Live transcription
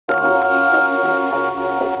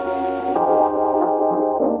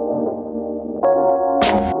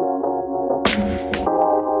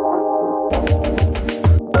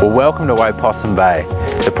Welcome to Opossum Bay.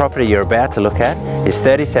 The property you're about to look at is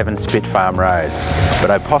 37 Spitfarm Road,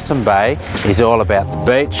 but Opossum Bay is all about the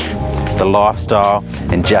beach, the lifestyle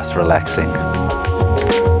and just relaxing.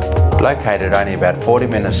 Located only about 40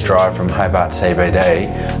 minutes drive from Hobart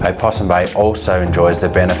CBD, Opossum Bay also enjoys the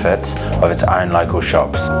benefits of its own local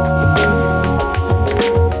shops.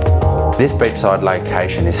 This beachside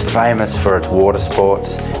location is famous for its water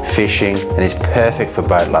sports, fishing, and is perfect for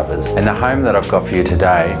boat lovers. And the home that I've got for you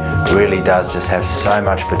today really does just have so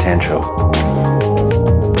much potential.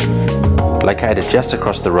 Located just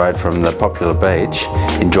across the road from the popular beach,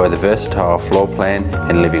 enjoy the versatile floor plan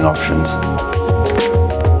and living options.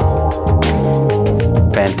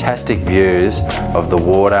 Fantastic views of the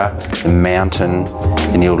water, the mountain,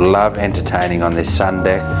 and you'll love entertaining on this sun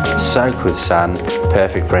deck, soaked with sun,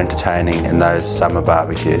 perfect for entertaining in those summer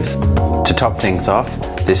barbecues. To top things off,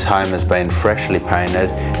 this home has been freshly painted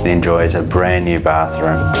and enjoys a brand new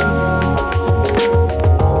bathroom.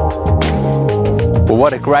 Well,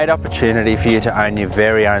 what a great opportunity for you to own your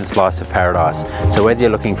very own slice of paradise. So whether you're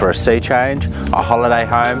looking for a sea change, a holiday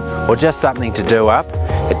home, or just something to do up,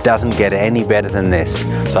 it doesn't get any better than this.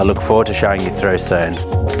 So I look forward to showing you through soon.